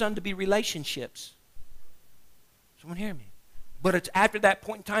Father and Son to be relationships. Someone hear me? But it's after that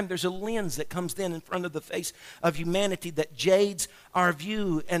point in time, there's a lens that comes in front of the face of humanity that jades our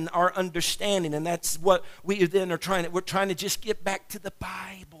view and our understanding. And that's what we then are we're trying to just get back to the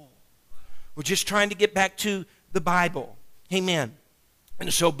Bible. We're just trying to get back to the Bible. Amen.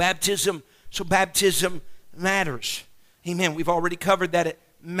 And so baptism matters. Amen. We've already covered that it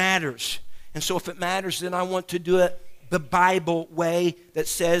matters. And so if it matters, then I want to do it the Bible way that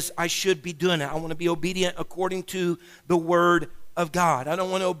says I should be doing it. I want to be obedient according to the Word of God. I don't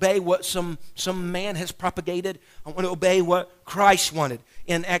want to obey what some man has propagated. I want to obey what Christ wanted.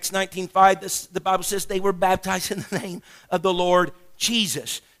 In Acts 19:5, the Bible says they were baptized in the name of the Lord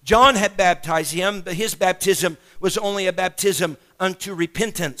Jesus. John had baptized him, but his baptism was only a baptism unto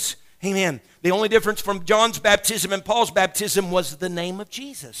repentance. Amen. The only difference from John's baptism and Paul's baptism was the name of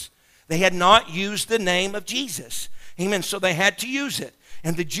Jesus. They had not used the name of Jesus. Amen. So they had to use it.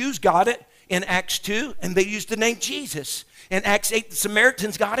 And the Jews got it in Acts 2, and they used the name Jesus. In Acts 8, the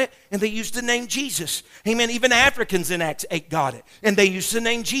Samaritans got it, and they used the name Jesus. Amen. Even Africans in Acts 8 got it, and they used the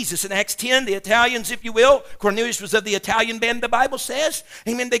name Jesus. In Acts 10, the Italians, if you will, Cornelius was of the Italian band, the Bible says.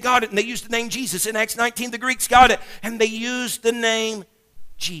 Amen. They got it, and they used the name Jesus. In Acts 19, the Greeks got it, and they used the name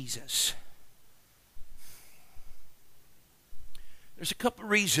Jesus. There's a couple of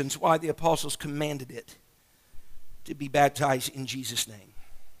reasons why the apostles commanded it to be baptized in Jesus' name.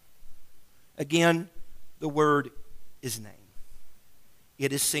 Again, the word is name.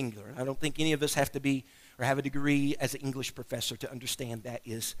 It is singular. I don't think any of us have to be or have a degree as an English professor to understand that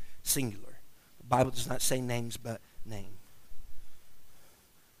is singular. The Bible does not say names, but name.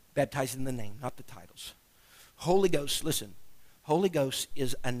 Baptized in the name, not the titles. Holy Ghost, listen. Holy Ghost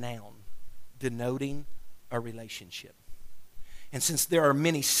is a noun denoting a relationship. And since there are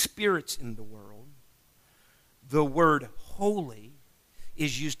many spirits in the world, the word holy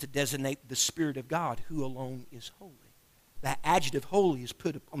is used to designate the Spirit of God, who alone is holy. That adjective holy is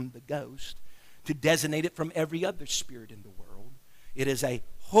put upon the ghost to designate it from every other spirit in the world. It is a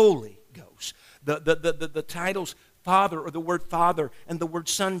Holy Ghost. The titles Father, or the word Father, and the word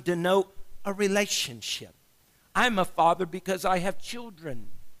Son denote a relationship. I'm a father because I have children.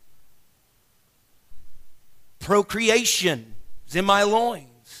 Procreation is in my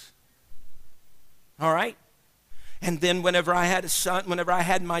loins. All right? And then whenever I had a son, whenever I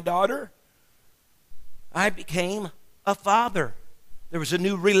had my daughter, I became a father. There was a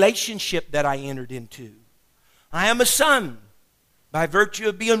new relationship that I entered into. I am a son by virtue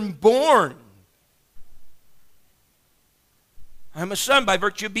of being born. I'm a son by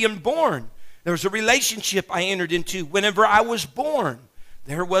virtue of being born. There was a relationship I entered into whenever I was born.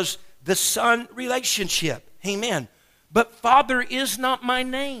 There was the son relationship. Amen. But father is not my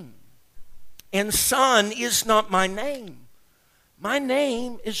name. And son is not my name. My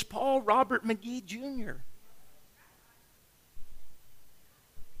name is Paul Robert McGee Jr.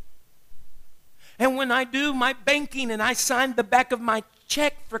 And when I do my banking and I sign the back of my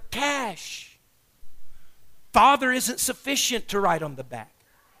check for cash, father isn't sufficient to write on the back.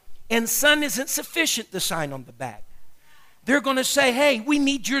 And son isn't sufficient to sign on the back. They're going to say, hey, we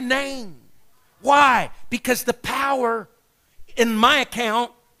need your name. Why? Because the power in my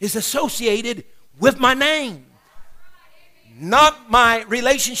account is associated with my name, not my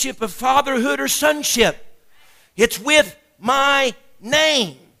relationship of fatherhood or sonship. It's with my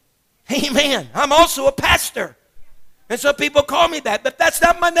name. Amen. I'm also a pastor. And so people call me that, but that's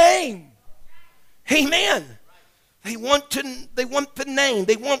not my name. Amen. They want the name.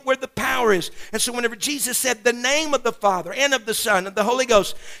 They want where the power is. And so whenever Jesus said the name of the Father and of the Son and the Holy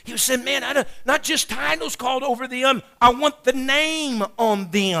Ghost, he was saying, man, not just titles called over them. I want the name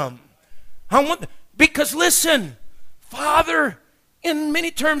on them. Because listen, Father in many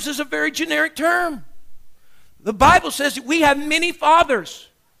terms is a very generic term. The Bible says that we have many fathers,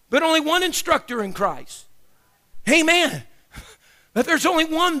 but only one instructor in Christ. Amen. But there's only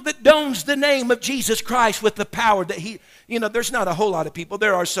one that owns the name of Jesus Christ with the power that he, there's not a whole lot of people.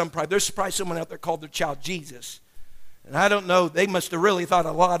 There are some probably. There's probably someone out there called their child Jesus. And I don't know, they must have really thought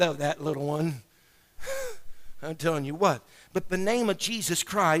a lot of that little one. I'm telling you what. But the name of Jesus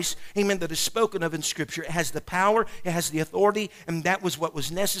Christ, amen, that is spoken of in Scripture, it has the power, it has the authority, and that was what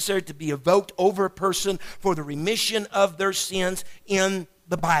was necessary to be evoked over a person for the remission of their sins in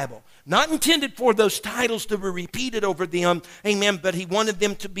the Bible. Not intended for those titles to be repeated over them, amen, but he wanted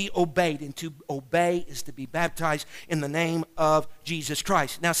them to be obeyed. And to obey is to be baptized in the name of Jesus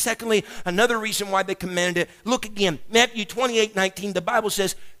Christ. Now, secondly, another reason why they commanded it, look again, Matthew 28:19, the Bible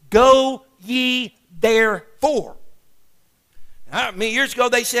says, go ye therefore. Years ago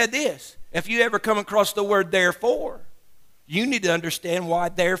they said this, if you ever come across the word therefore, you need to understand why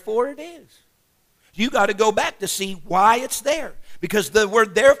therefore it is. You got to go back to see why it's there. Because the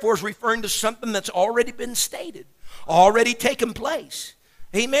word therefore is referring to something that's already been stated, already taken place.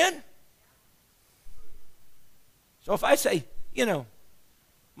 Amen? So if I say,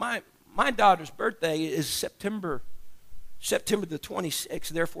 my daughter's birthday is September the 26th,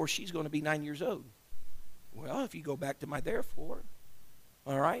 therefore she's going to be 9 years old. Well, if you go back to my therefore,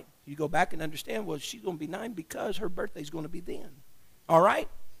 all right, you go back and understand, well, she's going to be 9 because her birthday's going to be then. All right?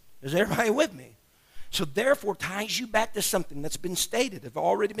 Is everybody with me? So therefore ties you back to something that's been stated, have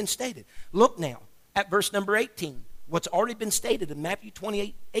already been stated. Look now at verse number 18, what's already been stated in Matthew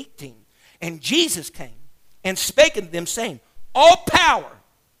 28:18. And Jesus came and spake unto them, saying, all power,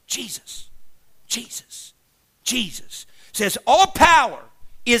 Jesus, says, all power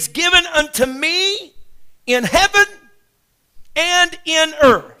is given unto me in heaven and in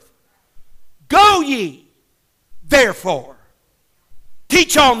earth. Go ye, therefore,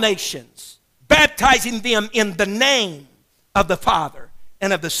 teach all nations, baptizing them in the name of the Father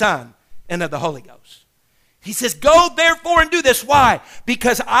and of the Son and of the Holy Ghost. He says, go therefore and do this. Why?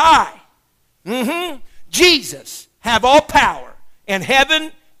 Because I, Jesus, have all power in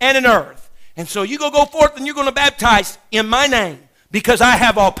heaven and in earth. And so you go forth and you're going to baptize in my name because I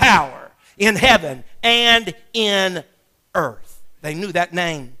have all power in heaven and in earth. They knew that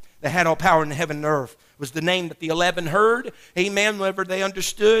name that had all power in heaven and earth was the name that the 11 heard, amen, whenever they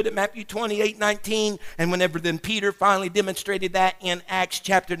understood at Matthew 28:19, and whenever then Peter finally demonstrated that in Acts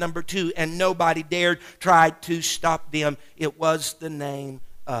chapter number 2, and nobody dared try to stop them. It was the name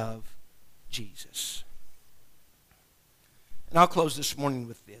of Jesus. And I'll close this morning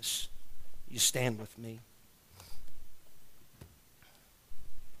with this. You stand with me.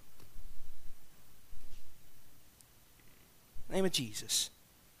 In the name of Jesus,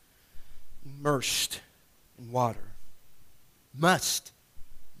 immersed in water, must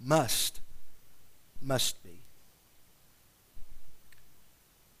be.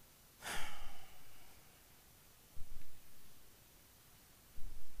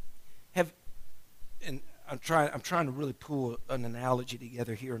 I'm trying to really pull an analogy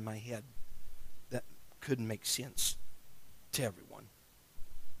together here in my head that could make sense to everyone.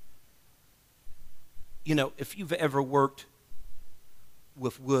 If you've ever worked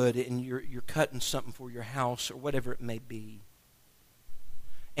with wood and you're cutting something for your house or whatever it may be,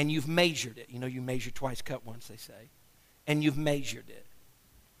 and you've measured it. You measure twice, cut once, they say. And you've measured it.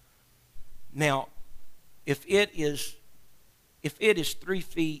 Now, if it is 3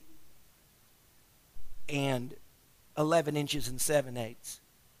 feet and 11 inches and 7/8,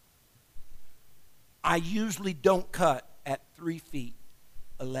 I usually don't cut at 3 feet,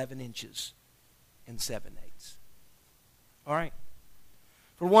 11 inches and 7/8. All right?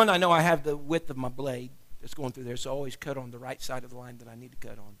 For one, I know I have the width of my blade that's going through there, so I always cut on the right side of the line that I need to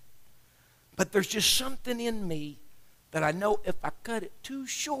cut on. But there's just something in me that I know if I cut it too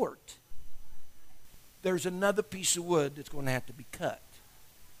short, there's another piece of wood that's going to have to be cut.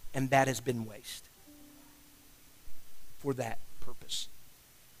 And that has been waste for that purpose.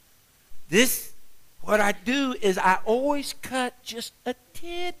 What I do is I always cut just a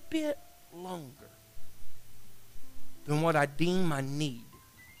tidbit longer than what I deem I need.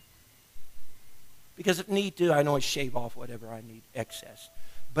 Because if need to, I can always shave off whatever I need, excess.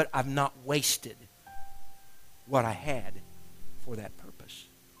 But I've not wasted what I had for that purpose.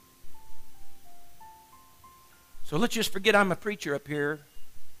 So let's just forget I'm a preacher up here.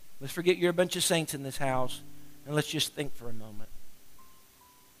 Let's forget you're a bunch of saints in this house. And let's just think for a moment.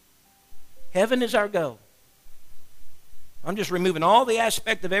 Heaven is our goal. I'm just removing all the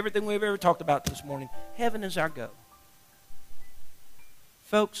aspect of everything we've ever talked about this morning. Heaven is our goal.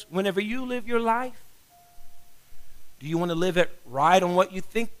 Folks, whenever you live your life, do you want to live it right on what you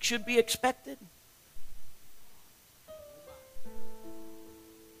think should be expected?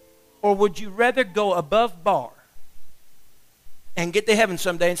 Or would you rather go above bar and get to heaven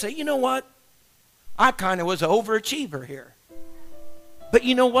someday and say, you know what? I kind of was an overachiever here. But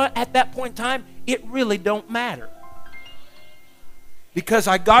you know what? At that point in time, it really don't matter. Because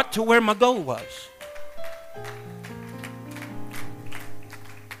I got to where my goal was.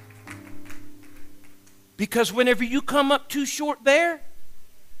 Because whenever you come up too short there,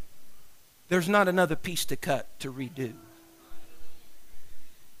 there's not another piece to cut, to redo.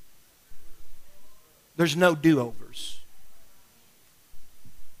 There's no do-overs.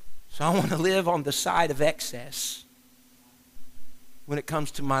 So I want to live on the side of excess when it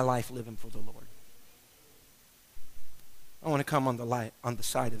comes to my life living for the Lord. I want to come on the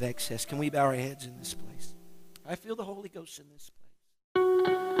side of excess. Can we bow our heads in this place? I feel the Holy Ghost in this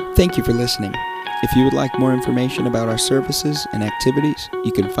place. Thank you for listening. If you would like more information about our services and activities,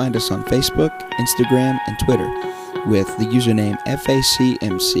 you can find us on Facebook, Instagram, and Twitter with the username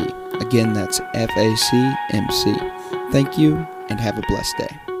FACMC. Again, that's FACMC. Thank you, and have a blessed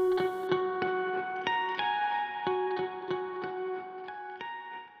day.